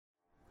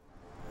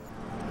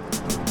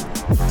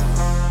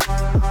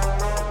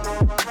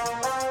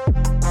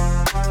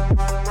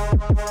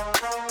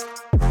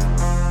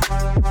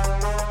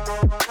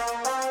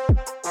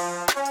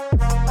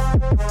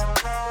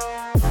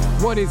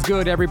What is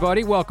good,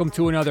 everybody? Welcome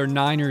to another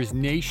Niners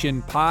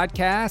Nation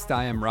podcast.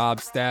 I am Rob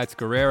Stats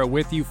Guerrera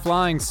with you,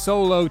 flying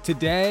solo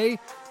today,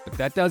 but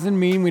that doesn't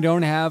mean we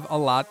don't have a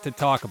lot to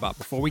talk about.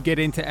 Before we get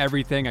into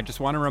everything, I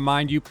just want to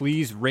remind you,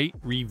 please rate,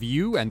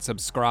 review, and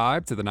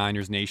subscribe to the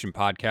Niners Nation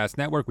Podcast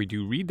Network. We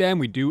do read them,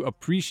 we do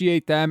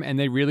appreciate them, and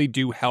they really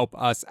do help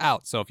us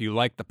out. So if you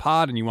like the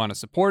pod and you want to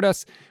support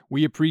us,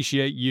 we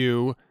appreciate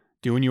you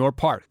doing your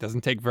part. It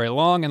doesn't take very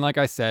long, and like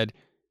I said,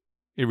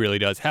 it really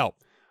does help.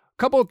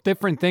 Couple of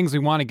different things we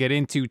want to get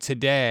into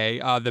today.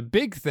 The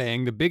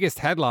biggest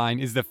headline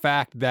is the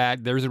fact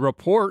that there's a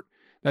report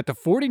that the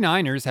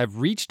 49ers have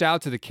reached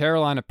out to the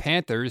Carolina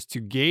Panthers to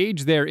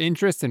gauge their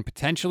interest in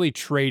potentially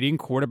trading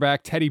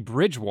quarterback Teddy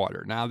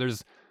Bridgewater. Now,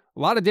 there's a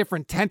lot of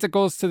different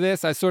tentacles to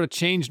this. I sort of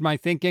changed my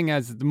thinking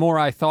as the more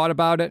I thought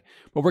about it,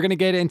 but we're going to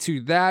get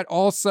into that.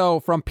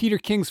 Also, from Peter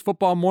King's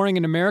Football Morning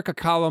in America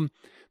column,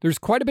 there's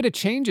quite a bit of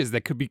changes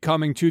that could be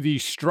coming to the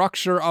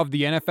structure of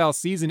the NFL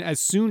season as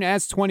soon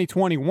as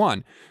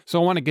 2021. So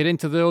I want to get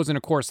into those and,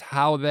 of course,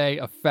 how they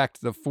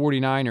affect the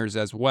 49ers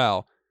as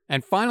well.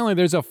 And finally,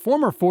 there's a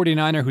former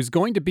 49er who's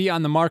going to be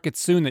on the market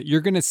soon that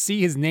you're going to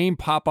see his name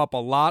pop up a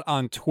lot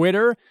on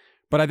Twitter,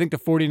 but I think the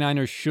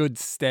 49ers should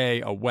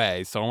stay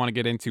away. So I want to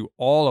get into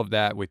all of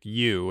that with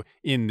you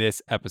in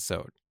this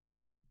episode.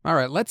 All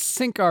right, let's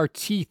sink our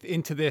teeth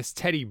into this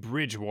Teddy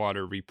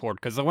Bridgewater report,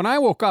 because when I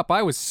woke up,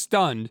 I was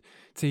stunned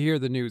to hear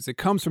the news. It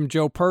comes from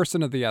Joe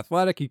Person of The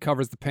Athletic. He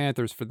covers the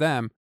Panthers for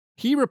them.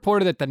 He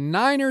reported that the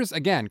Niners,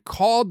 again,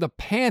 called the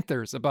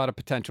Panthers about a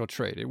potential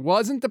trade. It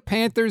wasn't the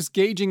Panthers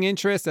gauging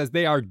interest, as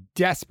they are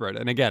desperate.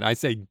 And again, I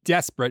say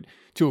desperate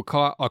to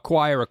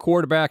acquire a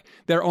quarterback.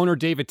 Their owner,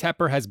 David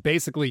Tepper, has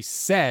basically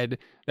said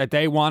that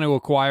they want to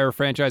acquire a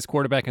franchise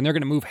quarterback, and they're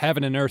going to move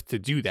heaven and earth to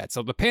do that.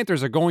 So the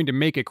Panthers are going to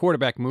make a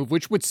quarterback move,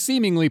 which would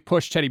seemingly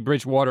push Teddy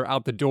Bridgewater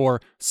out the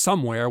door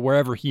somewhere,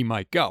 wherever he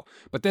might go.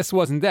 But this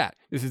wasn't that.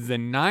 This is the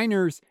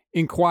Niners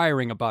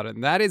inquiring about it.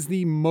 And that is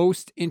the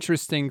most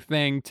interesting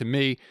thing to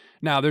me.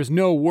 Now, there's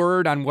no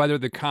word on whether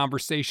the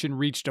conversation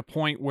reached a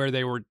point where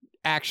they were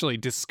actually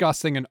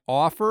discussing an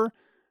offer,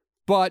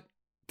 but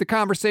the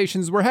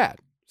conversations were had.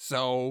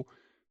 So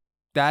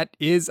that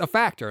is a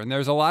factor. And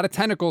there's a lot of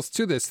tentacles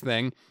to this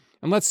thing.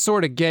 And let's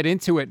sort of get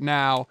into it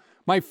now.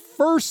 My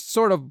first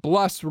sort of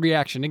blush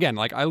reaction, again,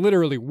 like I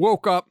literally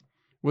woke up,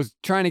 was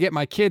trying to get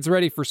my kids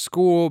ready for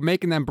school,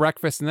 making them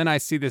breakfast, and then I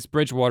see this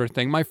Bridgewater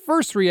thing. My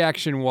first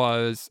reaction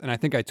was, and I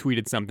think I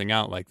tweeted something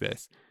out like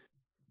this,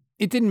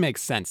 it didn't make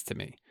sense to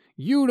me.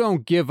 You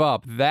don't give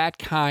up that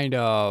kind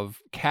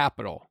of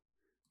capital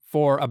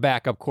for a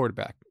backup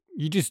quarterback.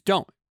 You just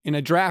don't. In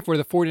a draft where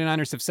the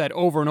 49ers have said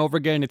over and over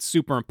again it's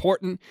super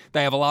important,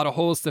 they have a lot of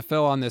holes to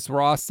fill on this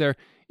roster.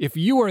 If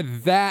you are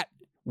that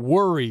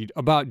worried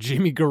about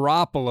Jimmy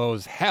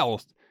Garoppolo's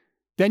health,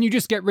 then you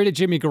just get rid of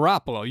Jimmy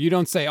Garoppolo. You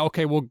don't say,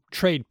 okay, we'll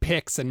trade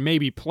picks and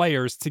maybe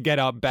players to get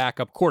a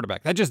backup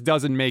quarterback. That just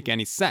doesn't make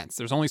any sense.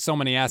 There's only so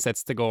many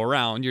assets to go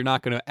around. You're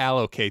not going to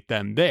allocate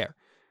them there.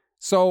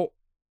 So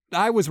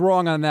I was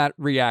wrong on that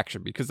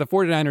reaction because the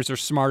 49ers are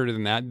smarter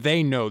than that.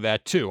 They know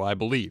that too, I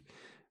believe.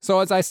 So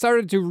as I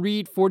started to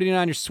read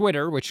 49ers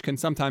Twitter, which can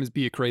sometimes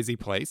be a crazy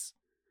place,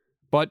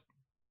 but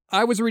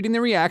I was reading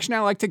the reaction.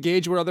 I like to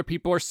gauge what other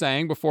people are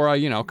saying before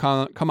I,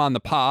 come on the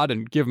pod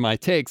and give my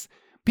takes.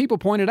 People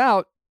pointed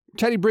out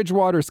Teddy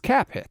Bridgewater's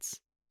cap hits.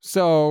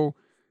 So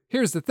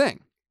here's the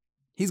thing.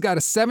 He's got a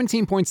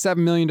 $17.7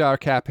 million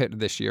cap hit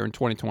this year in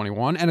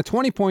 2021 and a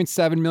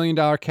 $20.7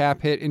 million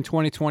cap hit in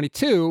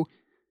 2022,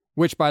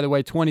 which, by the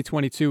way,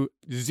 2022,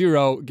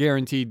 $0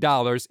 guaranteed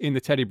dollars in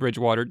the Teddy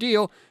Bridgewater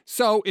deal.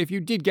 So if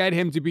you did get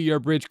him to be your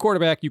bridge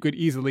quarterback, you could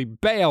easily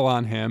bail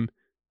on him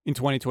in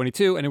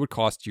 2022 and it would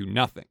cost you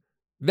nothing.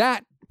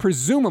 That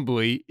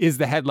presumably is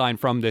the headline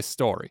from this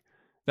story,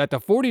 that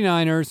the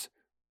 49ers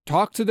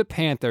talk to the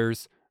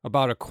Panthers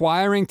about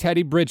acquiring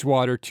Teddy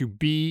Bridgewater to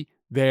be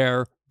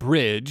their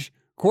bridge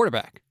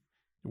quarterback,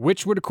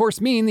 which would, of course,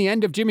 mean the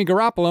end of Jimmy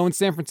Garoppolo in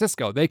San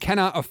Francisco. They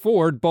cannot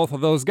afford both of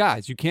those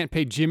guys. You can't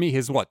pay Jimmy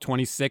his,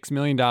 $26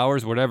 million,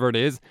 whatever it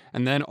is,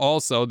 and then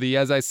also the,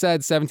 as I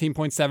said,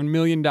 $17.7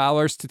 million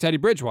to Teddy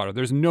Bridgewater.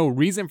 There's no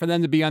reason for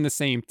them to be on the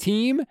same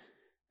team,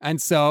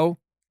 and so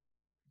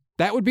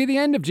that would be the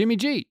end of Jimmy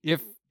G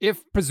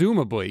if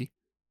presumably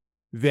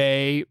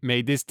they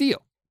made this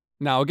deal.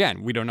 Now,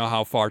 again, we don't know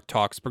how far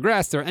talks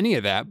progressed or any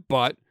of that,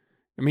 but,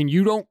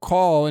 you don't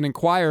call and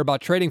inquire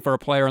about trading for a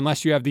player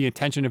unless you have the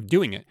intention of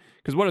doing it.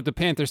 Because what if the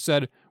Panthers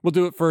said, we'll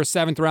do it for a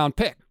 7th-round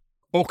pick?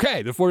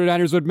 Okay, the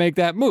 49ers would make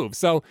that move.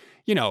 So,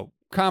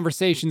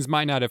 conversations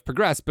might not have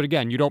progressed, but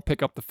again, you don't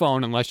pick up the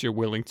phone unless you're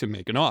willing to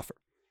make an offer.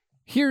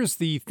 Here's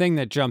the thing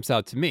that jumps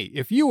out to me.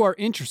 If you are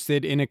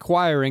interested in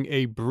acquiring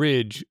a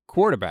bridge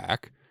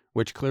quarterback,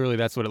 which clearly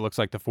that's what it looks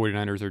like the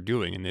 49ers are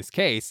doing in this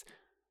case,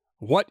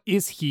 what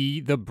is he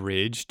the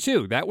bridge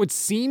to? That would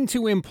seem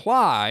to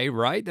imply,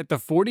 right, that the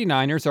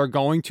 49ers are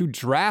going to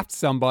draft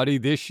somebody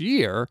this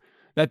year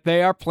that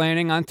they are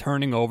planning on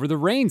turning over the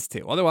reins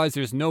to. Otherwise,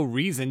 there's no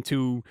reason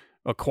to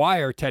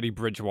acquire Teddy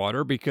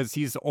Bridgewater because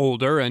he's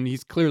older and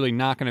he's clearly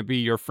not going to be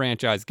your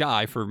franchise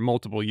guy for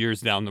multiple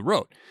years down the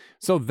road.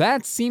 So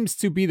that seems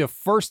to be the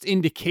first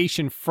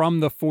indication from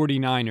the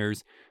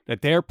 49ers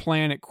that their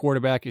plan at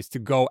quarterback is to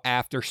go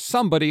after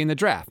somebody in the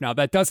draft. Now,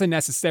 that doesn't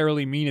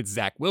necessarily mean it's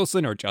Zach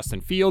Wilson or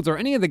Justin Fields or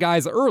any of the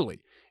guys early.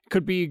 It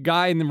could be a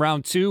guy in the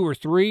round 2 or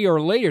 3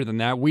 or later than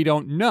that. We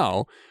don't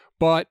know.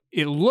 But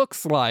it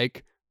looks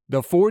like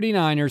the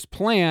 49ers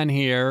plan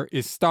here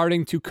is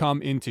starting to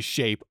come into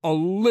shape a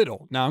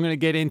little. Now, I'm going to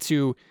get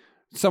into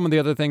some of the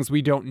other things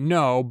we don't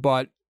know,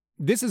 but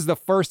this is the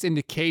first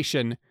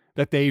indication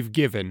that they've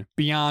given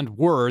beyond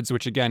words,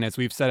 which again, as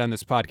we've said on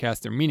this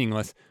podcast, are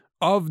meaningless,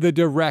 of the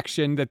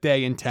direction that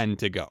they intend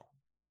to go.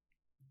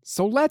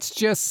 So let's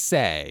just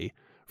say,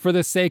 for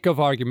the sake of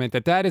argument,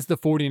 that that is the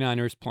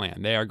 49ers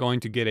plan. They are going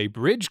to get a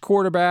bridge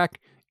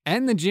quarterback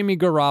and the Jimmy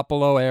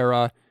Garoppolo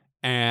era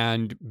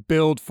and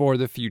build for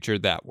the future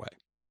that way.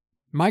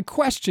 My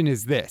question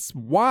is this: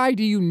 why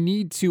do you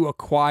need to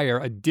acquire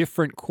a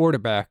different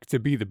quarterback to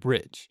be the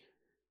bridge?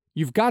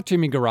 You've got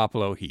Jimmy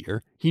Garoppolo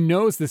here. He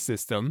knows the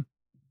system,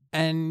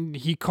 and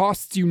he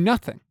costs you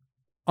nothing.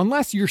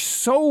 Unless you're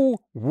so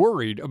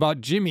worried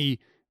about Jimmy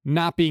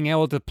not being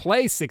able to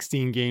play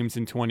 16 games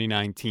in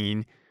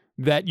 2019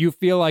 that you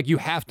feel like you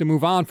have to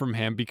move on from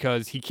him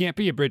because he can't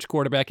be a bridge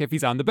quarterback if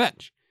he's on the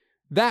bench.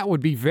 That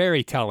would be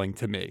very telling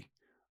to me.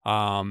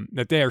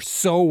 That they are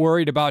so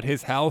worried about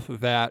his health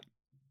that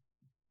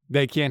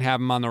they can't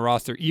have him on the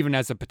roster, even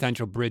as a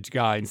potential bridge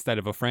guy instead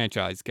of a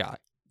franchise guy.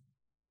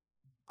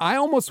 I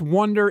almost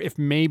wonder if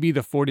maybe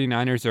the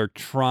 49ers are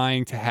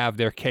trying to have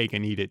their cake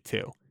and eat it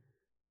too.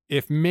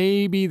 If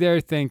maybe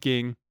they're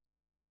thinking,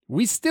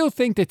 we still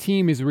think the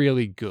team is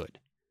really good,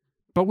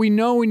 but we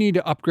know we need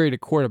to upgrade a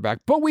quarterback,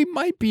 but we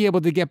might be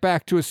able to get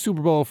back to a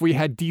Super Bowl if we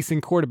had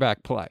decent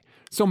quarterback play.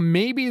 So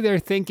maybe their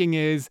thinking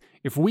is,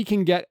 if we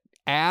can get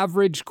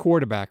average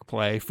quarterback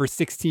play for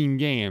 16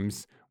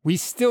 games, we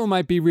still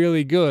might be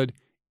really good,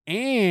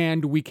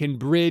 and we can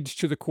bridge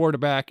to the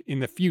quarterback in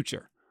the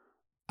future.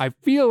 I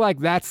feel like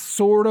that's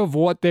sort of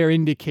what they're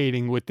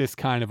indicating with this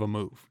kind of a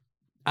move.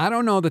 I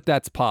don't know that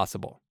that's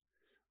possible.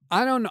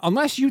 I don't know,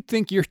 unless you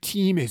think your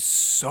team is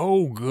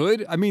so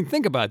good. I mean,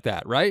 think about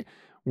that, right?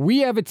 We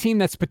have a team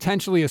that's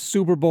potentially a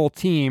Super Bowl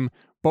team,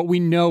 but we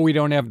know we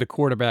don't have the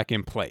quarterback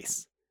in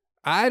place.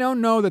 I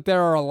don't know that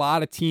there are a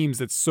lot of teams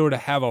that sort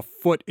of have a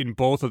foot in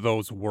both of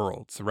those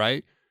worlds,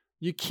 right?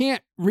 You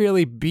can't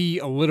really be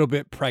a little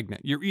bit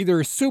pregnant. You're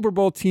either a Super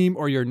Bowl team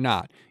or you're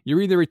not.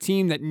 You're either a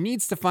team that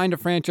needs to find a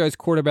franchise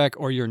quarterback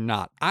or you're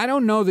not. I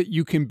don't know that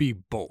you can be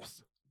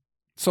both.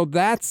 So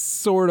that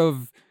sort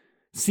of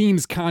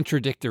seems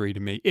contradictory to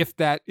me, if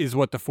that is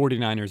what the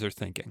 49ers are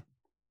thinking.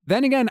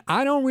 Then again,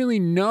 I don't really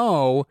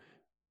know.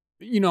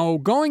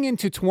 Going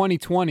into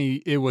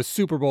 2020, it was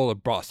Super Bowl or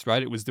bust,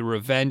 right? It was the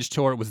revenge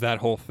tour. It was that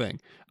whole thing.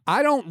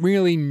 I don't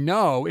really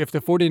know if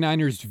the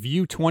 49ers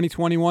view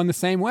 2021 the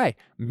same way.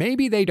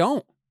 Maybe they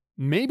don't.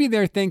 Maybe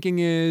their thinking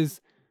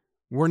is,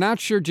 we're not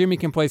sure Jimmy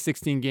can play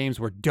 16 games.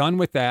 We're done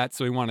with that.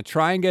 So we want to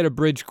try and get a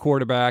bridge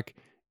quarterback.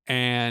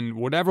 And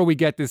whatever we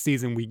get this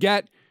season, we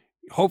get.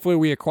 Hopefully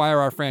we acquire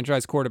our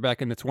franchise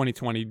quarterback in the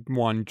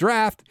 2021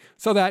 draft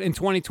so that in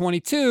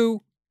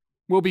 2022,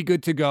 we'll be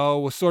good to go.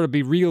 We'll sort of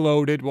be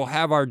reloaded. We'll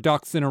have our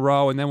ducks in a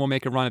row, and then we'll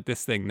make a run at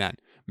this thing then.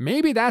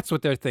 Maybe that's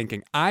what they're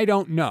thinking. I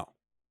don't know.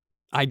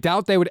 I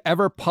doubt they would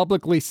ever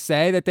publicly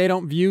say that they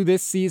don't view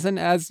this season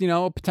as,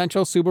 a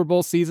potential Super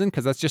Bowl season,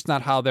 because that's just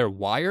not how they're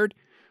wired.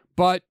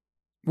 But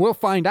we'll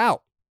find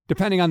out.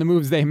 Depending on the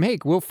moves they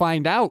make, we'll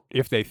find out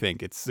if they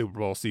think it's Super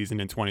Bowl season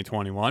in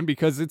 2021,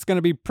 because it's going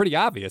to be pretty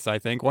obvious, I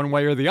think, one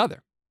way or the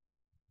other.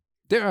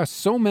 There are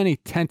so many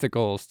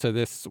tentacles to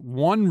this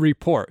one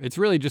report. It's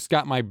really just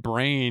got my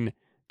brain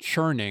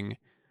churning.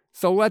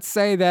 So let's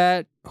say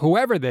that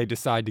whoever they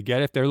decide to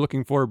get, if they're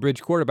looking for a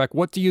bridge quarterback,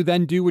 what do you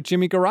then do with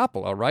Jimmy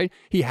Garoppolo, right?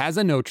 He has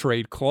a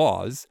no-trade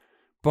clause,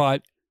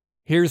 but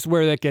here's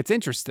where that gets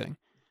interesting.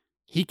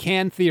 He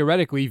can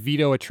theoretically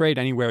veto a trade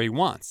anywhere he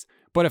wants.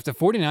 But if the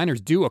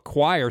 49ers do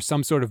acquire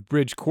some sort of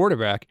bridge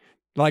quarterback,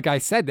 like I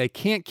said, they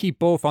can't keep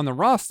both on the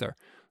roster.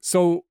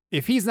 So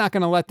if he's not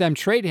going to let them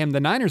trade him, the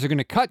Niners are going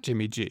to cut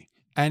Jimmy G.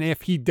 And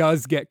if he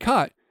does get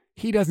cut,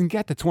 he doesn't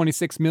get the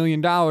 $26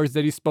 million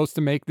that he's supposed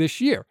to make this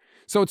year.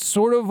 So it's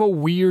sort of a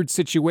weird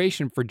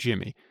situation for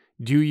Jimmy.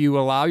 Do you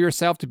allow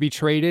yourself to be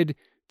traded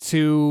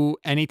to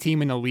any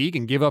team in the league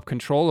and give up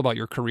control about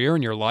your career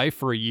and your life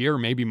for a year,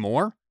 maybe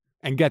more,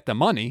 and get the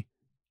money?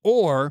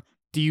 Or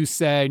do you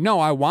say, no,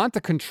 I want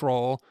the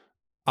control.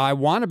 I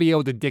want to be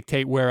able to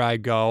dictate where I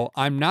go.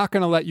 I'm not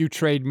going to let you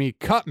trade me,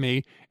 cut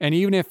me. And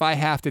even if I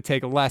have to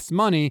take less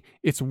money,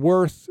 it's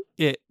worth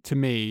it to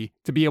me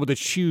to be able to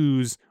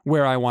choose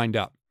where I wind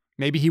up.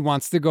 Maybe he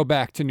wants to go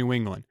back to New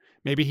England.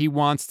 Maybe he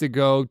wants to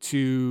go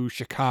to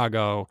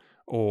Chicago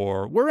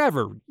or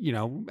wherever,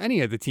 any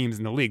of the teams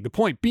in the league. The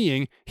point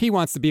being, he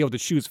wants to be able to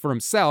choose for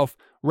himself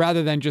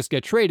rather than just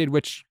get traded,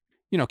 which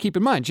keep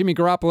in mind, Jimmy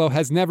Garoppolo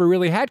has never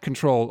really had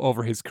control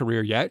over his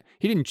career yet.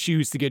 He didn't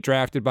choose to get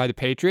drafted by the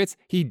Patriots.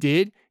 He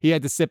did. He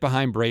had to sit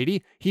behind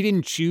Brady. He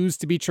didn't choose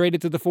to be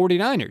traded to the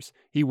 49ers.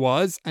 He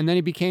was, and then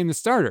he became the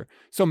starter.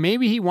 So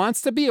maybe he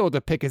wants to be able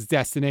to pick his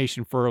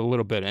destination for a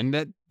little bit, and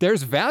that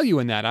there's value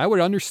in that. I would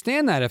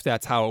understand that if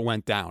that's how it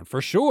went down,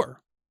 for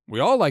sure. We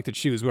all like to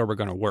choose where we're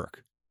going to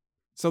work.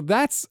 So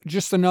that's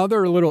just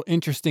another little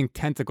interesting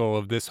tentacle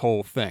of this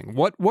whole thing.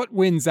 What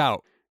wins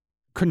out?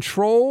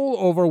 Control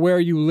over where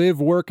you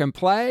live, work, and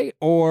play,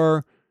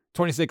 or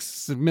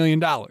 $26 million?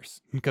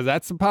 Because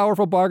that's a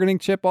powerful bargaining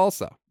chip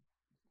also.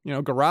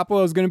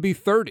 Garoppolo is going to be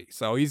 30,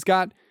 so he's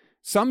got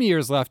some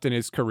years left in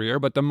his career,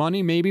 but the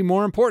money may be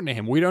more important to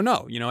him. We don't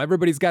know.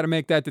 Everybody's got to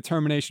make that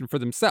determination for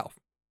themselves.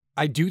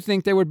 I do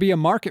think there would be a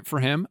market for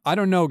him. I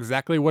don't know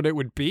exactly what it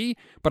would be,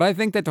 but I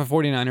think that the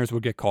 49ers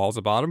would get calls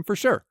about him for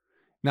sure.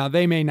 Now,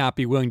 they may not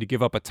be willing to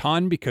give up a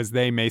ton because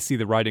they may see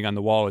the writing on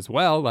the wall as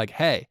well, like,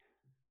 hey,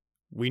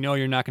 we know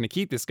you're not going to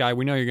keep this guy.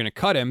 We know you're going to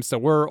cut him. So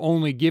we're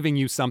only giving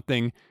you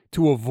something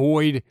to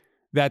avoid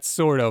that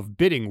sort of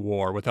bidding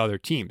war with other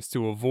teams,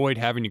 to avoid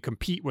having to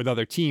compete with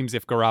other teams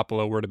if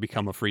Garoppolo were to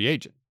become a free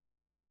agent.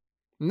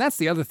 And that's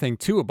the other thing,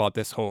 too, about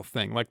this whole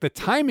thing. Like, the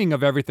timing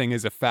of everything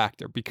is a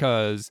factor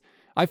because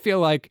I feel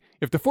like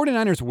if the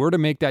 49ers were to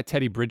make that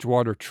Teddy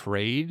Bridgewater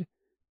trade,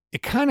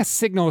 it kind of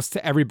signals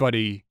to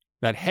everybody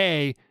that,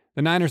 hey,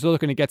 the Niners are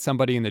looking to get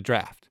somebody in the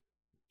draft.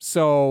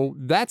 So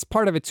that's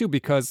part of it too,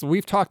 because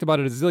we've talked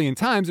about it a zillion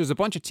times. There's a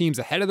bunch of teams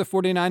ahead of the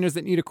 49ers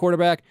that need a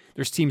quarterback.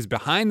 There's teams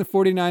behind the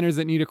 49ers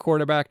that need a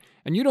quarterback.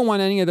 And you don't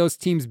want any of those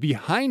teams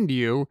behind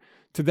you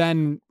to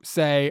then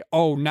say,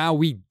 oh, now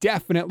we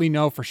definitely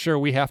know for sure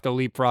we have to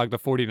leapfrog the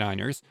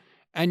 49ers.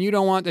 And you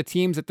don't want the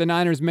teams that the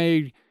Niners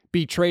may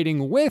be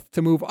trading with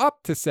to move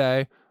up to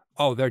say,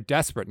 oh, they're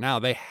desperate now.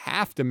 They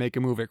have to make a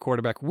move at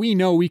quarterback. We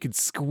know we could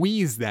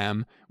squeeze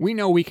them. We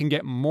know we can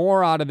get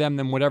more out of them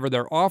than whatever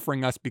they're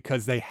offering us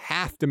because they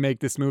have to make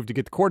this move to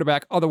get the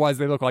quarterback. Otherwise,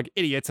 they look like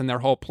idiots and their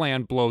whole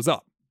plan blows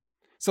up.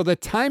 So the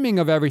timing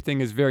of everything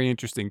is very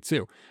interesting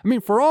too. I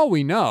mean, for all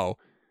we know,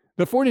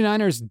 the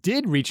 49ers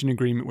did reach an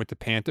agreement with the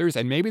Panthers,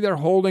 and maybe they're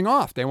holding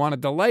off. They want to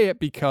delay it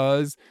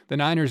because the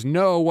Niners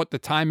know what the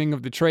timing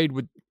of the trade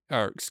would,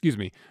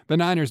 the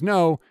Niners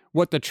know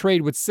what the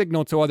trade would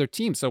signal to other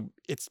teams. So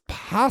it's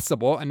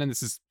possible, and then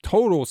this is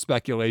total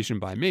speculation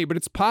by me, but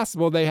it's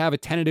possible they have a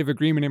tentative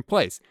agreement in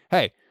place.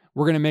 Hey,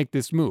 we're going to make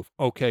this move.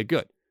 Okay,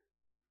 good.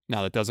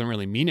 Now, that doesn't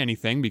really mean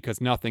anything because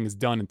nothing is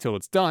done until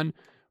it's done,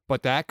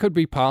 but that could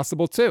be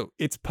possible too.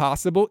 It's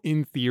possible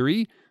in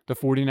theory. The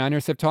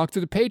 49ers have talked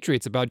to the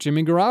Patriots about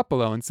Jimmy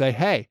Garoppolo and say,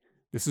 hey,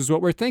 this is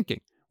what we're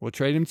thinking. We'll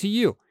trade him to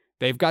you.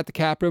 They've got the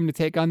cap room to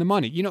take on the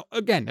money.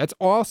 Again, that's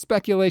all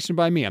speculation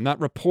by me. I'm not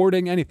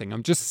reporting anything.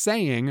 I'm just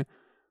saying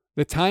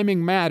the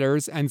timing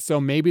matters. And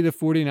so maybe the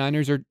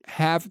 49ers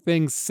have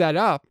things set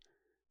up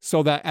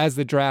so that as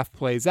the draft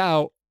plays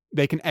out,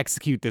 they can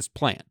execute this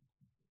plan.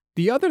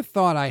 The other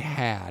thought I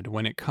had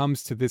when it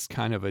comes to this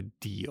kind of a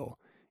deal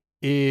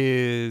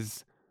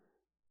is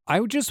I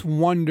would just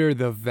wonder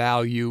the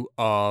value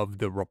of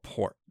the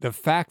report, the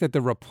fact that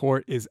the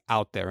report is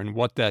out there and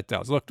what that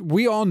does. Look,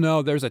 we all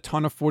know there's a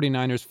ton of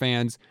 49ers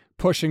fans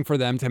pushing for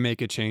them to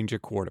make a change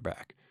at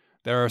quarterback.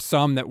 There are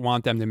some that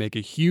want them to make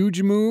a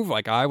huge move.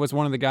 Like I was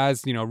one of the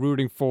guys,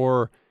 rooting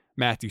for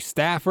Matthew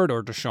Stafford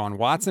or Deshaun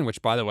Watson,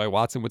 which by the way,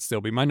 Watson would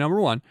still be my number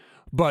one.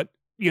 But,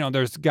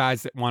 there's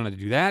guys that wanted to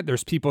do that.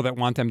 There's people that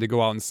want them to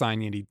go out and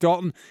sign Andy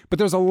Dalton. But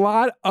there's a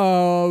lot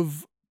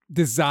of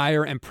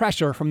desire and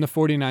pressure from the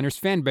 49ers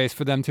fan base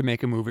for them to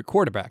make a move at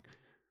quarterback.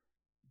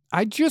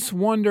 I just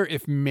wonder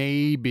if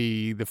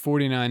maybe the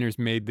 49ers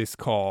made this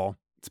call,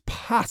 it's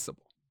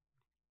possible,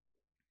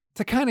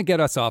 to kind of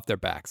get us off their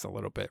backs a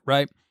little bit,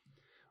 right?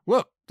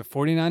 Look, the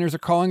 49ers are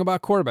calling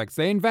about quarterbacks.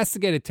 They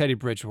investigated Teddy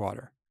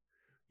Bridgewater.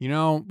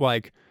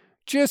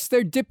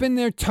 They're dipping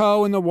their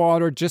toe in the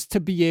water just to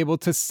be able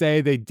to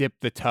say they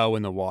dipped the toe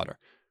in the water.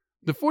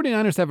 The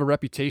 49ers have a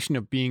reputation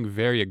of being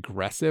very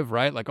aggressive,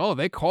 right?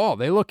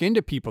 They look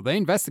into people, they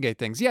investigate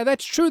things. Yeah,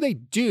 that's true, they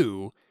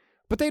do,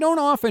 but they don't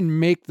often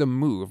make the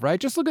move, right?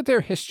 Just look at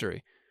their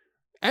history.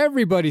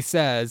 Everybody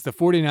says the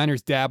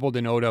 49ers dabbled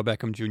in Odell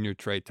Beckham Jr.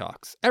 trade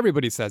talks.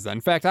 Everybody says that.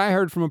 In fact, I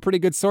heard from a pretty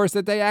good source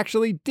that they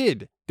actually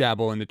did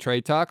dabble in the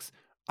trade talks.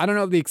 I don't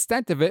know the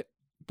extent of it,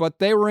 but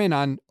they were in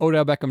on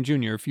Odell Beckham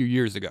Jr. a few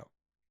years ago.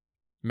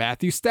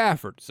 Matthew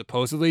Stafford.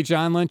 Supposedly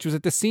John Lynch was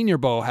at the Senior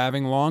Bowl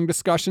having long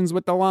discussions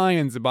with the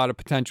Lions about a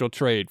potential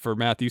trade for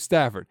Matthew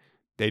Stafford.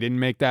 They didn't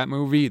make that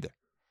move either.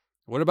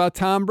 What about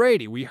Tom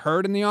Brady? We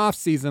heard in the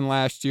offseason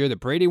last year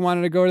that Brady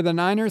wanted to go to the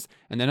Niners,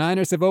 and the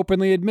Niners have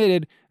openly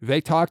admitted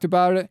they talked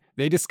about it,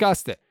 they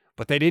discussed it,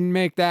 but they didn't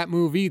make that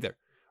move either.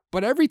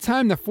 But every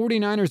time the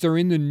 49ers are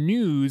in the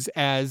news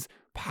as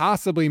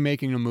possibly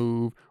making a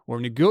move or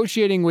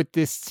negotiating with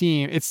this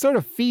team, it sort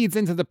of feeds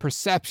into the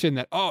perception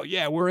that, oh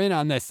yeah, we're in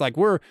on this. Like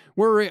we're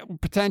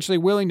potentially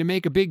willing to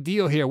make a big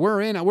deal here.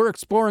 We're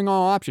exploring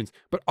all options.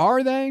 But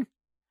are they?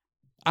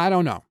 I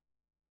don't know.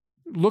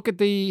 Look at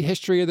the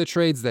history of the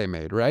trades they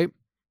made, right?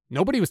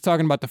 Nobody was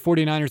talking about the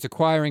 49ers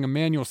acquiring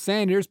Emmanuel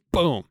Sanders.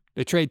 Boom.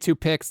 They trade 2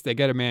 picks. They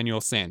get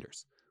Emmanuel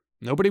Sanders.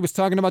 Nobody was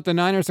talking about the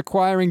Niners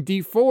acquiring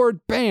D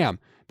Ford. Bam.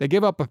 They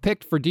give up a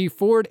pick for D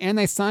Ford and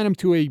they sign him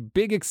to a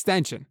big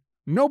extension.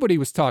 Nobody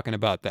was talking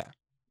about that.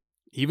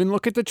 Even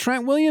look at the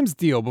Trent Williams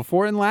deal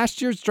before in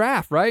last year's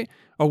draft, right?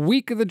 A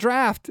week of the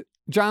draft,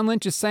 John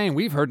Lynch is saying,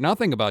 we've heard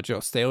nothing about Joe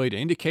Staley to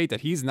indicate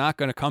that he's not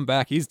going to come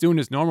back. He's doing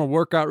his normal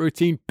workout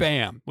routine.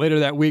 Bam. Later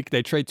that week,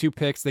 they trade 2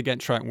 picks. They get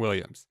Trent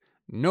Williams.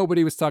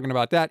 Nobody was talking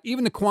about that.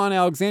 Even the Quan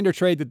Alexander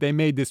trade that they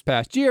made this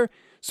past year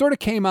sort of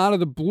came out of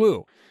the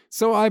blue.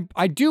 So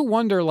I do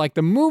wonder, like,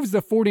 the moves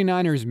the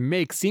 49ers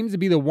make seem to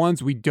be the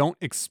ones we don't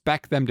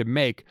expect them to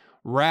make,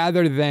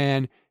 rather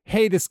than,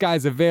 hey, this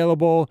guy's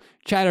available,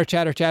 chatter,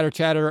 chatter, chatter,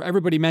 chatter.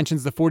 Everybody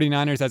mentions the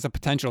 49ers as a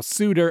potential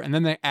suitor, and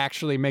then they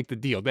actually make the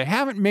deal. They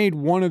haven't made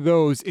one of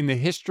those in the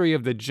history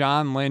of the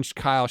John Lynch,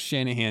 Kyle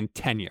Shanahan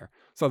tenure.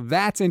 So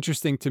that's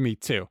interesting to me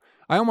too.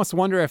 I almost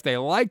wonder if they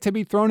like to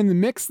be thrown in the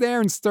mix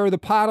there and stir the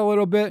pot a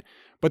little bit,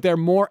 but they're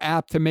more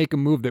apt to make a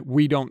move that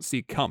we don't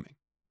see coming.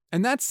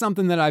 And that's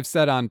something that I've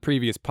said on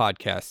previous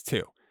podcasts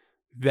too,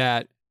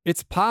 that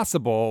it's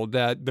possible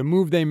that the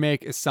move they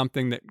make is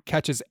something that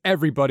catches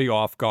everybody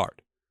off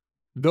guard.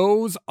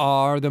 Those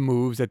are the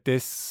moves that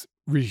this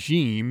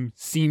regime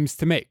seems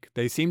to make.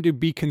 They seem to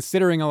be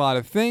considering a lot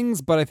of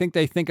things, but I think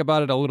they think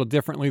about it a little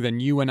differently than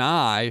you and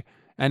I.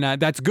 And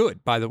that's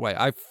good, by the way.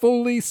 I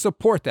fully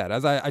support that.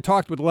 As I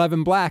talked with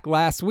Levin Black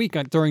last week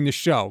during the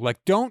show, like,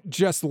 don't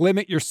just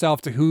limit yourself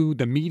to who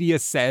the media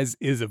says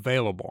is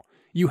available.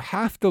 You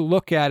have to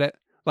look at it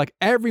like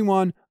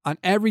everyone on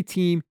every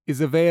team is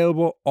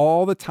available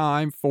all the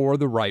time for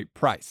the right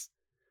price.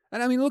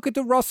 And I mean, look at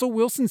the Russell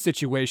Wilson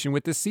situation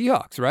with the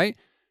Seahawks, right?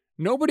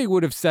 Nobody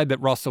would have said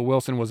that Russell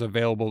Wilson was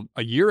available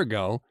a year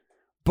ago,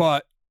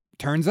 but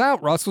turns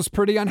out Russ was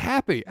pretty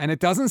unhappy, and it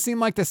doesn't seem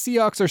like the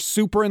Seahawks are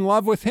super in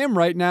love with him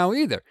right now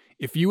either.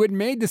 If you had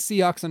made the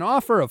Seahawks an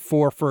offer of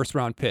 4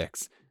 first-round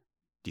picks,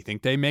 do you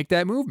think they make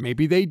that move?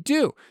 Maybe they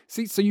do.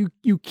 See, so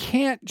you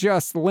can't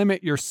just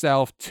limit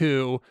yourself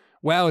to,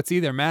 well, it's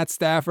either Matt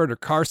Stafford or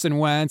Carson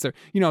Wentz or,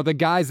 the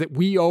guys that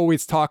we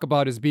always talk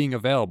about as being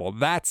available.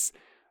 That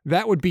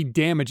would be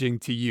damaging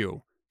to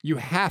you. You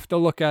have to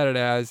look at it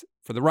as,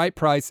 for the right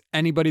price,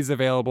 anybody's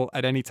available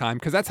at any time,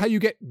 because that's how you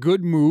get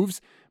good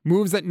moves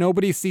that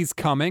nobody sees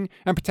coming,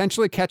 and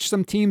potentially catch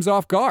some teams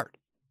off guard.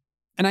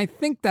 And I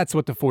think that's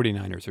what the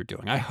 49ers are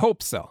doing. I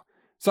hope so.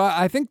 So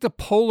I think the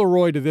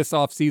Polaroid of this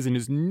offseason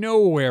is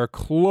nowhere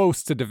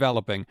close to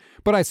developing,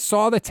 but I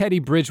saw the Teddy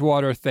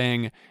Bridgewater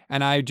thing,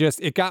 and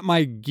it got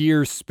my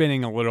gears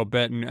spinning a little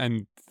bit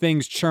and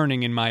things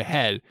churning in my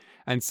head.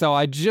 And so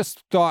I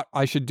just thought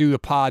I should do the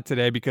pod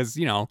today because,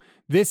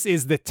 this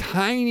is the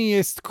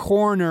tiniest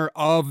corner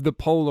of the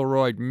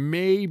Polaroid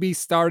maybe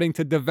starting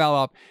to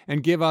develop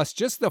and give us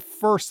just the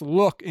first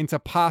look into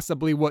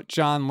possibly what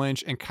John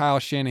Lynch and Kyle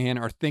Shanahan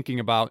are thinking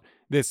about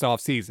this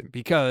offseason.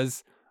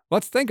 Because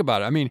let's think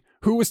about it. I mean,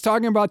 who was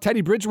talking about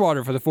Teddy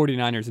Bridgewater for the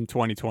 49ers in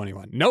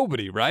 2021?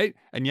 Nobody, right?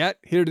 And yet,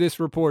 here this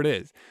report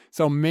is.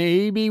 So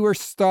maybe we're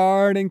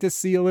starting to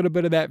see a little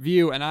bit of that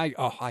view, and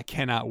I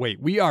cannot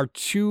wait. We are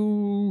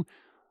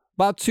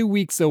about 2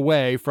 weeks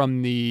away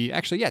from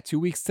 2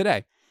 weeks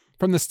today,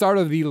 from the start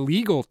of the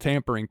legal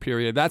tampering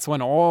period. That's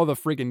when all the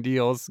freaking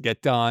deals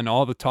get done.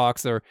 All the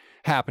talks are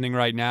happening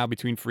right now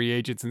between free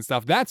agents and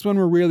stuff. That's when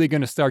we're really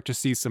going to start to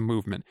see some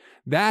movement.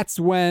 That's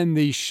when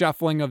the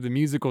shuffling of the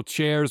musical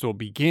chairs will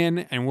begin,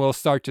 and we'll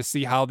start to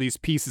see how these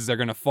pieces are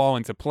going to fall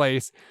into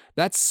place.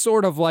 That's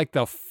sort of like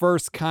the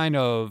first kind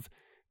of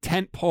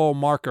tentpole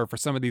marker for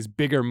some of these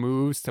bigger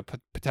moves to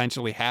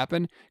potentially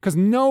happen, because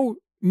no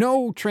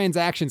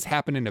transactions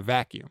happen in a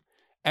vacuum.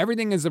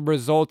 Everything is a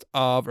result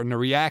of and a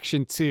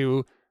reaction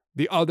to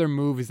the other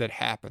moves that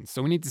happen.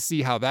 So we need to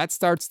see how that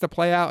starts to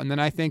play out. And then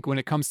I think when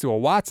it comes to a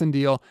Watson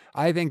deal,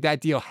 I think that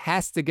deal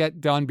has to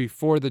get done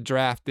before the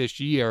draft this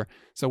year.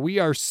 So we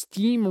are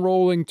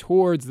steamrolling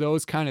towards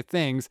those kind of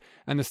things.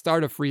 And the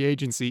start of free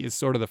agency is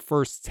sort of the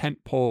first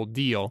tentpole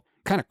deal,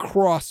 kind of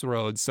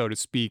crossroads, so to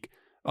speak,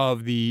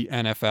 of the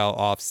NFL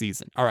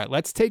offseason. All right,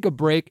 let's take a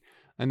break.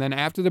 And then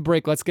after the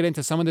break, let's get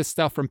into some of this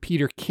stuff from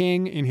Peter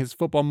King in his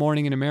Football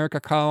Morning in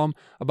America column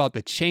about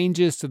the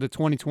changes to the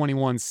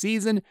 2021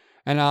 season,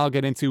 and I'll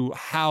get into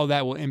how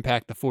that will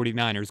impact the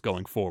 49ers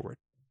going forward.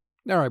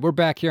 All right, we're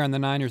back here on the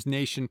Niners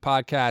Nation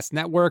Podcast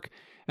Network.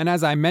 And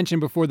as I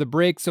mentioned before the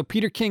break, so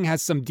Peter King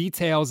has some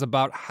details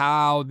about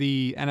how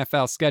the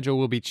NFL schedule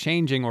will be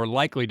changing or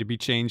likely to be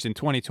changed in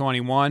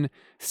 2021.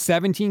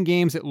 17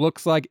 games, it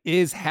looks like,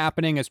 is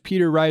happening. As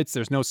Peter writes,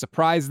 there's no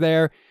surprise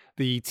there.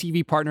 The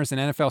TV partners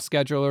and NFL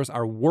schedulers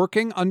are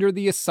working under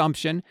the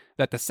assumption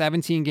that the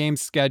 17-game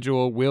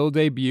schedule will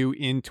debut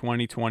in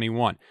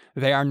 2021.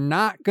 They are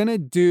not going to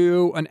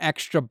do an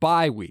extra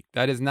bye week.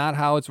 That is not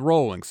how it's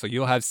rolling. So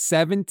you'll have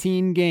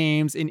 17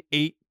 games in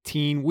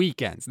 18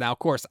 weekends. Now, of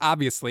course,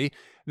 obviously,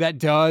 that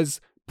does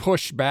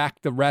push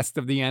back the rest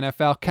of the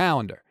NFL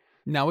calendar.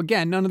 Now,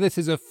 again, none of this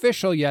is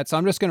official yet, so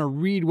I'm just going to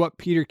read what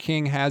Peter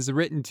King has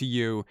written to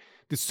you.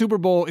 The Super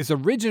Bowl is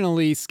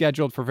originally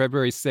scheduled for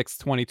February 6,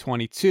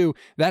 2022.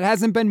 That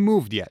hasn't been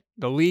moved yet.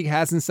 The league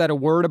hasn't said a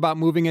word about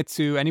moving it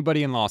to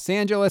anybody in Los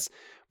Angeles.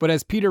 But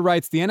as Peter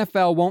writes, the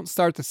NFL won't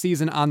start the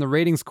season on the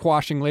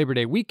ratings-quashing Labor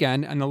Day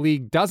weekend, and the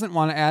league doesn't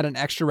want to add an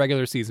extra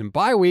regular season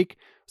bye week,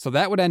 so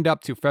that would end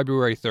up to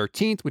February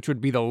 13th, which would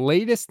be the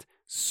latest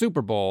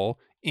Super Bowl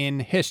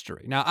in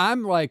history. Now,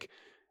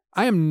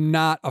 I am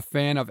not a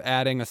fan of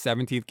adding a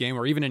 17th game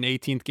or even an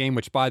 18th game,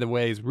 which, by the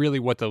way, is really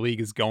what the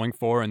league is going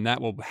for, and that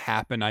will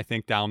happen, I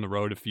think, down the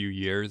road a few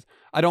years.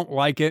 I don't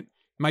like it.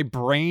 My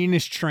brain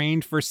is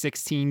trained for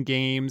 16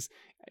 games.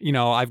 You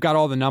know, I've got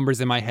all the numbers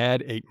in my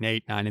head,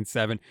 8-8,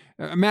 9-7.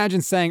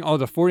 Imagine saying, oh,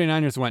 the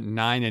 49ers went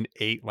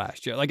 9-8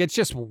 last year. Like, it's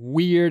just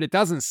weird. It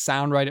doesn't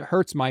sound right. It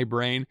hurts my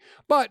brain.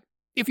 But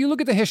if you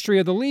look at the history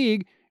of the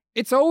league,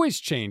 it's always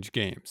changed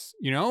games.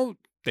 You know,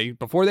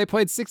 before they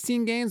played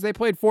 16 games, they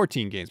played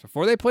 14 games.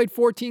 Before they played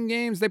 14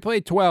 games, they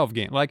played 12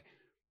 games. Like,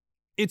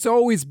 it's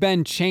always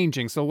been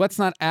changing. So let's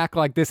not act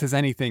like this is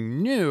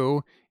anything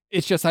new.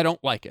 It's just I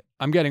don't like it.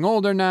 I'm getting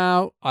older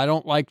now. I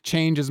don't like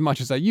change as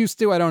much as I used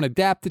to. I don't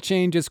adapt to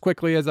change as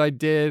quickly as I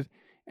did.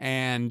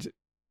 And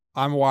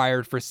I'm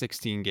wired for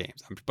 16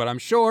 games. But I'm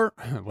sure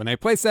when they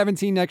play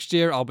 17 next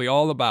year, I'll be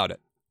all about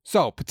it.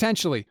 So,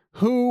 potentially,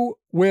 who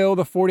will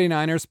the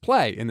 49ers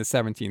play in the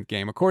 17th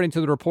game? According to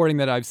the reporting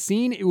that I've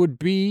seen, it would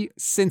be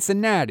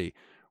Cincinnati,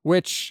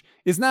 which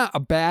is not a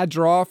bad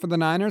draw for the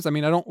Niners. I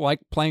mean, I don't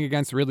like playing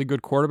against really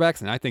good quarterbacks,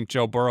 and I think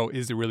Joe Burrow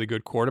is a really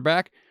good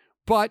quarterback.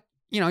 But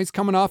you know, he's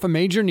coming off a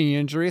major knee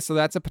injury, so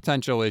that's a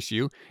potential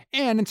issue.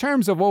 And in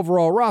terms of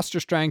overall roster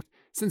strength,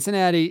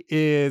 Cincinnati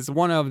is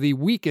one of the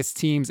weakest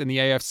teams in the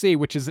AFC,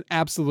 which is an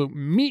absolute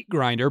meat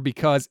grinder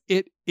because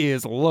it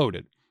is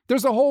loaded.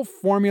 There's a whole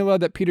formula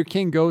that Peter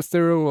King goes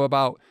through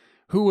about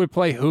who would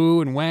play who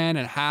and when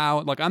and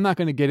how. Like, I'm not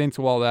going to get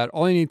into all that.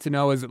 All you need to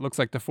know is it looks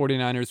like the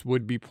 49ers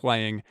would be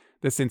playing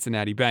the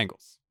Cincinnati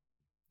Bengals.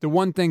 The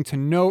one thing to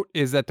note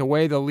is that the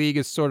way the league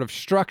is sort of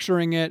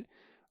structuring it,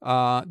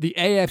 the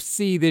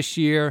AFC this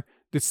year,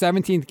 the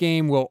 17th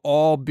game will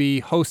all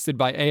be hosted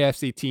by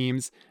AFC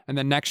teams. And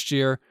then next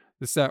year,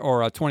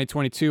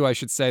 2022, I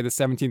should say, the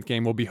 17th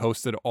game will be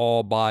hosted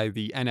all by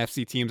the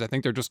NFC teams. I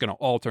think they're just going to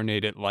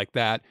alternate it like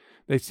that.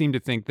 They seem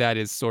to think that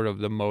is sort of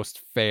the most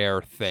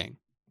fair thing.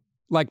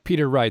 Like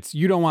Peter writes,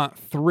 you don't want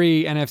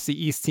 3 NFC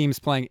East teams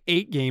playing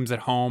 8 games at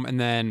home and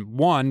then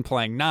 1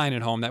 playing 9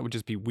 at home. That would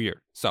just be weird.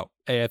 So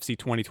AFC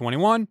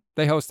 2021,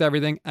 they host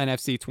everything.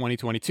 NFC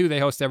 2022, they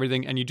host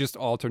everything. And you just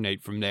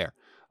alternate from there.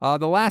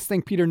 The last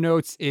thing Peter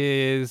notes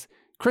is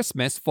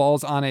Christmas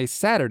falls on a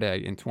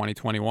Saturday in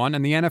 2021.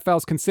 And the NFL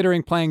is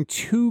considering playing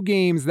 2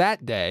 games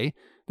that day.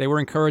 They were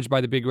encouraged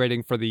by the big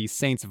rating for the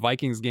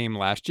Saints-Vikings game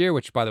last year,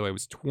 which, by the way,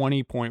 was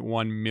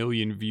 20.1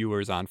 million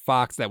viewers on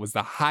Fox. That was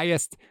the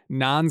highest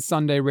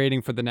non-Sunday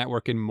rating for the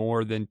network in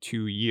more than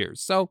 2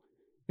 years. So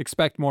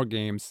expect more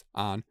games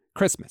on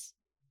Christmas.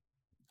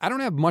 I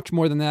don't have much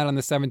more than that on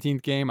the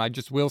 17th game. I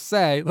just will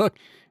say, look,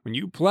 when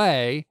you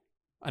play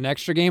an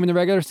extra game in the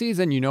regular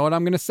season, you know what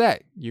I'm going to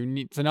say.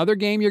 It's another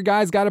game your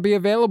guys got to be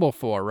available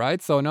for,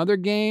 right? So another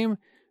game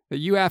that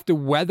you have to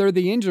weather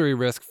the injury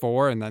risk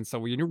for. And then so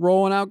when you're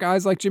rolling out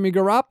guys like Jimmy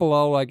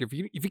Garoppolo, like if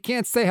you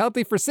can't stay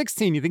healthy for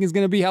 16, you think he's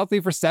going to be healthy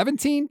for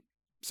 17?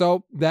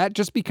 So that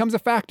just becomes a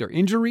factor.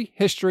 Injury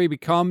history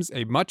becomes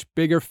a much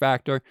bigger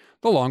factor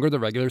the longer the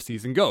regular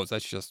season goes.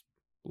 That's just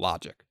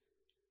logic.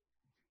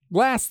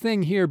 Last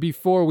thing here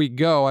before we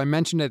go, I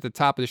mentioned at the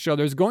top of the show,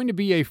 there's going to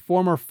be a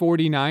former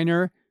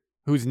 49er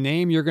whose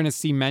name you're going to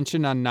see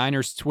mentioned on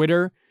Niners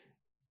Twitter.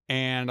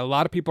 And a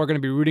lot of people are going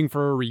to be rooting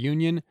for a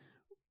reunion.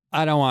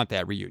 I don't want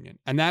that reunion.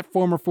 And that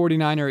former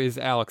 49er is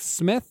Alex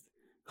Smith,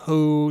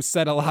 who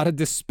said a lot of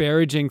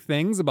disparaging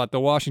things about the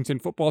Washington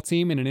football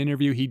team in an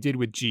interview he did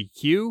with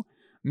GQ,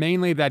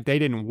 mainly that they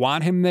didn't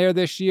want him there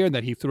this year,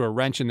 that he threw a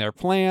wrench in their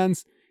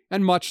plans.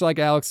 And much like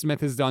Alex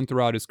Smith has done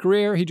throughout his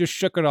career, he just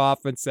shook it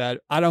off and said,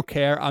 I don't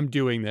care, I'm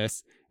doing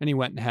this. And he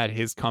went and had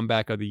his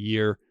comeback player of the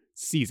year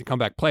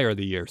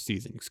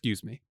season.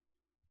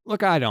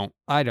 Look, I don't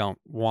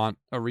want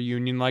a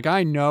reunion. Like,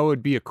 I know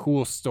it'd be a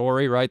cool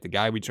story, right? The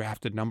guy we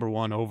drafted number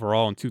 1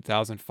 overall in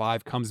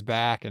 2005 comes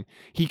back and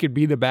he could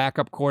be the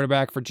backup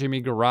quarterback for Jimmy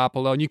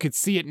Garoppolo. And you could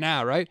see it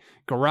now, right?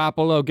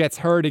 Garoppolo gets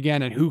hurt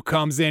again, and who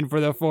comes in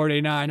for the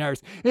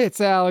 49ers? It's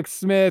Alex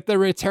Smith, the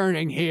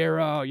returning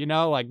hero. You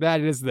know, like,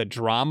 that is the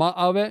drama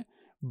of it.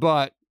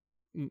 But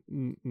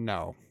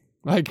no.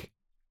 Like,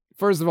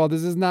 first of all,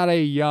 this is not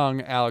a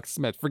young Alex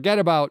Smith. Forget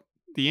about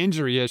the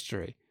injury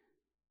history.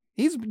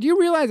 Do you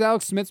realize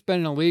Alex Smith's been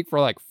in the league for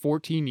like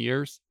 14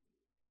 years?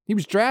 He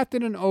was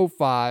drafted in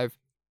 2005.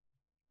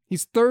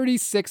 He's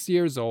 36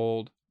 years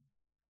old.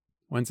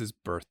 When's his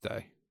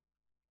birthday?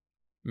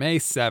 May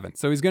 7th.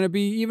 So he's going to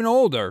be even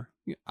older.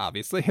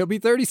 Obviously, he'll be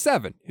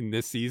 37 in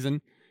this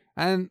season.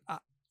 And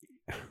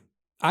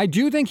I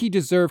do think he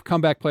deserved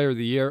comeback player of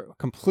the year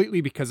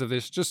completely because of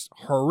this just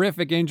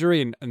horrific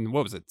injury and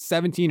what was it,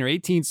 17 or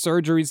 18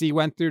 surgeries he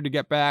went through to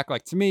get back.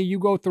 Like, to me, you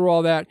go through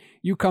all that,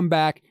 you come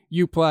back,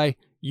 you play,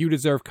 you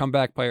deserve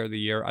comeback player of the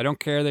year. I don't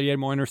care that he had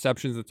more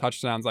interceptions than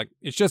touchdowns. Like,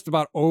 it's just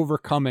about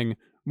overcoming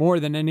more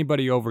than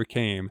anybody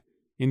overcame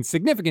in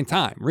significant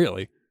time,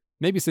 really.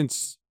 Maybe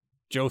since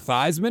Joe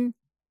Theismann.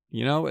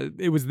 You know,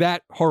 it was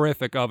that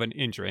horrific of an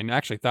injury. And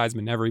actually,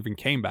 Theismann never even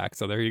came back,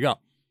 so there you go.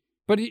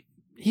 But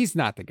he's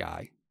not the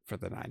guy for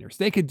the Niners.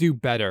 They could do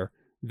better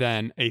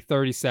than a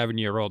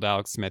 37-year-old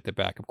Alex Smith at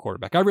backup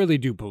quarterback. I really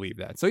do believe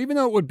that. So even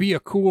though it would be a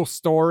cool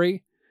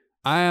story,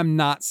 I am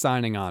not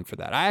signing on for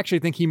that. I actually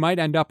think he might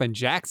end up in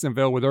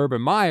Jacksonville with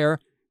Urban Meyer,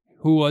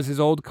 who was his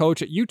old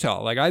coach at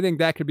Utah. Like, I think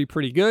that could be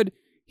pretty good.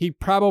 He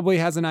probably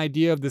has an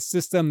idea of the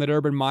system that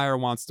Urban Meyer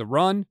wants to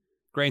run.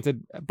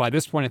 Granted, by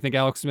this point, I think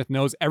Alex Smith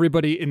knows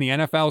everybody in the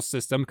NFL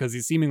system because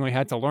he seemingly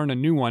had to learn a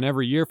new one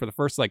every year for the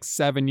first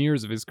 7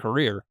 years of his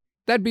career.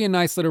 That'd be a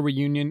nice little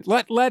reunion.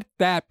 Let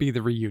that be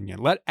the reunion.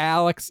 Let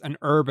Alex and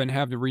Urban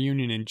have the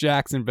reunion in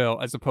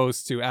Jacksonville as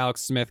opposed to Alex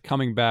Smith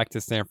coming back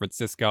to San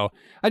Francisco.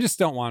 I just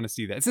don't want to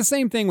see that. It's the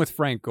same thing with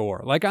Frank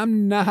Gore.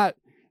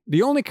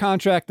 The only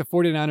contract the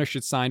 49ers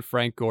should sign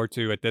Frank Gore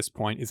to at this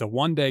point is a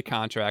one-day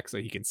contract so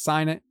he can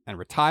sign it and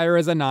retire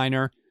as a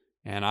Niner.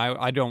 And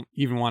I don't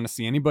even want to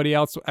see anybody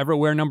else ever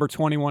wear number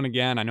 21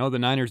 again. I know the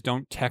Niners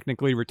don't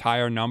technically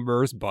retire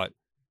numbers, but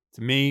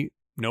to me,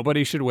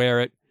 nobody should wear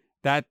it.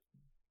 That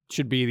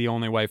should be the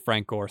only way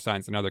Frank Gore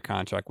signs another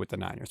contract with the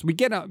Niners. We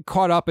get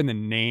caught up in the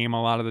name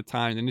a lot of the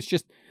time, and it's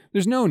just,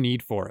 there's no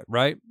need for it,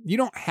 right? You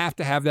don't have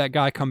to have that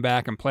guy come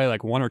back and play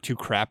 1 or 2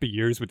 crappy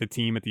years with the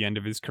team at the end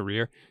of his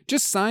career.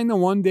 Just sign the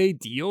one-day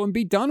deal and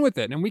be done with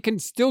it. And we can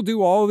still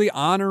do all the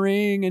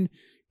honoring and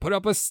put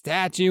up a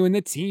statue in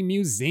the team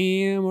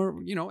museum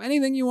or,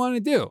 anything you want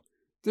to do.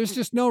 There's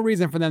just no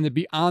reason for them to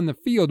be on the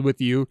field with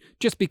you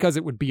just because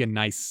it would be a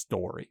nice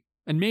story.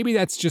 And maybe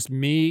that's just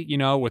me,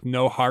 with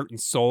no heart and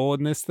soul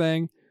in this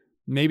thing.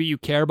 Maybe you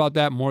care about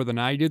that more than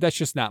I do. That's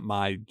just not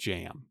my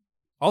jam.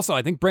 Also,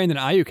 I think Brandon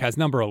Ayuk has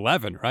number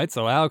 11, right?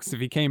 So Alex, if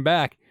he came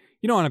back,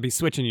 you don't want to be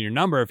switching your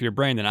number if you're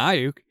Brandon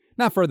Ayuk,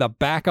 not for the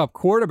backup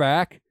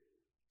quarterback.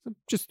 So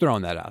just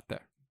throwing that out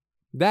there.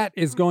 That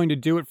is going to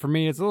do it for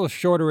me. It's a little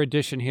shorter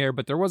edition here,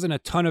 but there wasn't a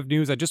ton of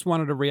news. I just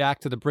wanted to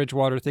react to the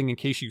Bridgewater thing in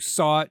case you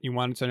saw it. You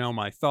wanted to know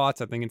my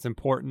thoughts. I think it's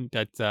important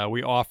that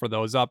we offer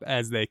those up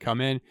as they come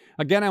in.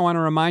 Again, I want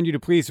to remind you to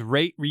please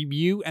rate,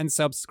 review, and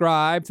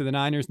subscribe to the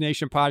Niners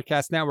Nation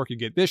Podcast Network. You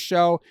get this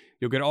show.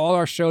 You'll get all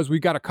our shows.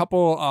 We've got a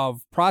couple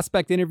of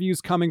prospect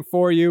interviews coming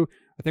for you.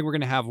 I think we're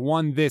going to have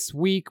one this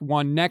week,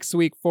 one next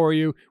week for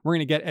you. We're going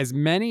to get as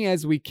many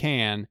as we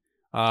can.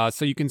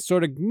 So you can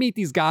sort of meet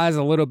these guys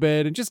a little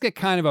bit and just get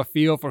kind of a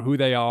feel for who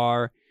they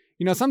are.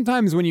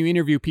 Sometimes when you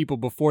interview people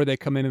before they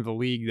come into the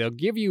league, they'll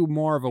give you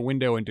more of a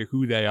window into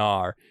who they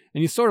are.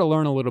 And you sort of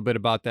learn a little bit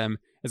about them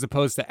as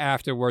opposed to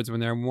afterwards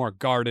when they're more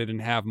guarded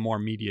and have more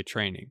media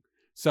training.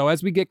 So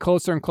as we get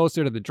closer and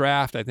closer to the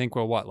draft, I think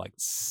we're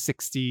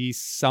 60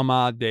 some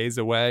odd days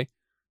away.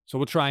 So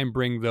we'll try and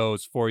bring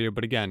those for you.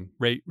 But again,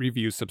 rate,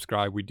 review,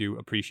 subscribe. We do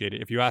appreciate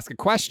it. If you ask a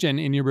question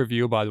in your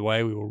review, by the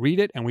way, we will read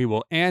it and we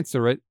will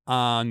answer it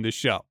on the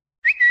show.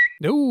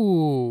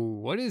 Ooh,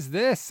 what is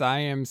this? I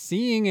am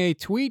seeing a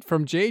tweet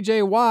from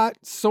JJ Watt,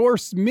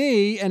 source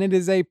me, and it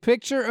is a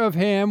picture of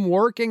him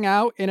working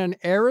out in an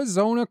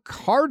Arizona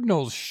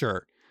Cardinals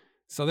shirt.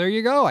 So there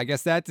you go. I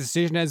guess that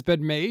decision has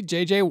been made.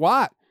 JJ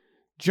Watt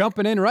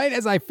jumping in right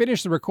as I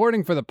finish the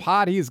recording for the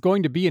pod. He is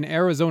going to be an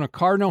Arizona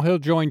Cardinal. He'll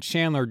join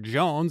Chandler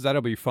Jones.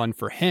 That'll be fun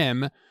for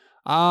him.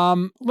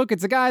 Look,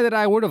 it's a guy that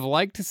I would have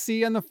liked to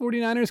see on the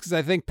 49ers because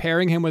I think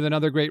pairing him with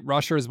another great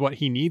rusher is what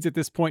he needs at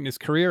this point in his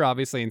career.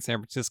 Obviously, in San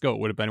Francisco, it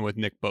would have been with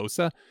Nick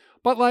Bosa.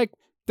 But,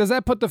 does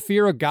that put the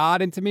fear of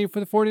God into me for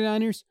the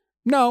 49ers?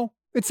 No.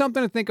 It's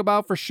something to think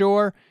about for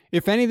sure.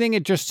 If anything,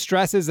 it just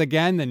stresses,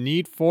 again, the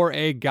need for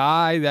a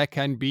guy that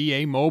can be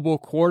a mobile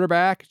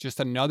quarterback. Just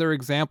another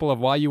example of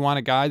why you want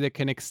a guy that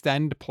can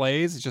extend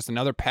plays. It's just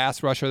another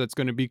pass rusher that's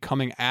going to be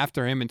coming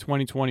after him in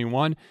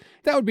 2021.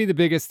 That would be the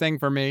biggest thing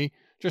for me.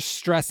 Just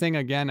stressing,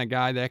 again, a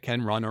guy that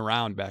can run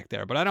around back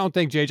there. But I don't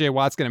think J.J.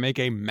 Watt's going to make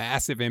a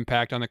massive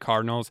impact on the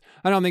Cardinals.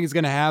 I don't think he's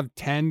going to have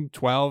 10,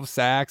 12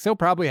 sacks. He'll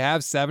probably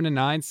have 7 to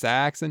 9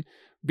 sacks and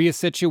be a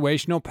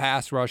situational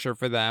pass rusher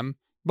for them.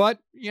 But,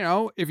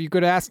 if you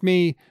could ask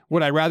me,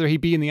 would I rather he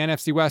be in the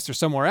NFC West or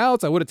somewhere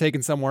else, I would have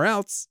taken somewhere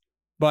else.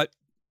 But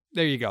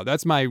there you go.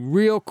 That's my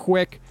real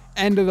quick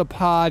end of the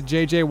pod,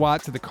 JJ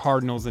Watt to the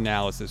Cardinals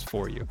analysis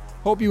for you.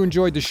 Hope you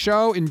enjoyed the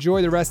show.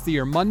 Enjoy the rest of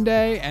your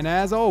Monday. And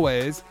as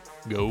always,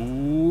 go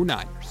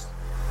Niners.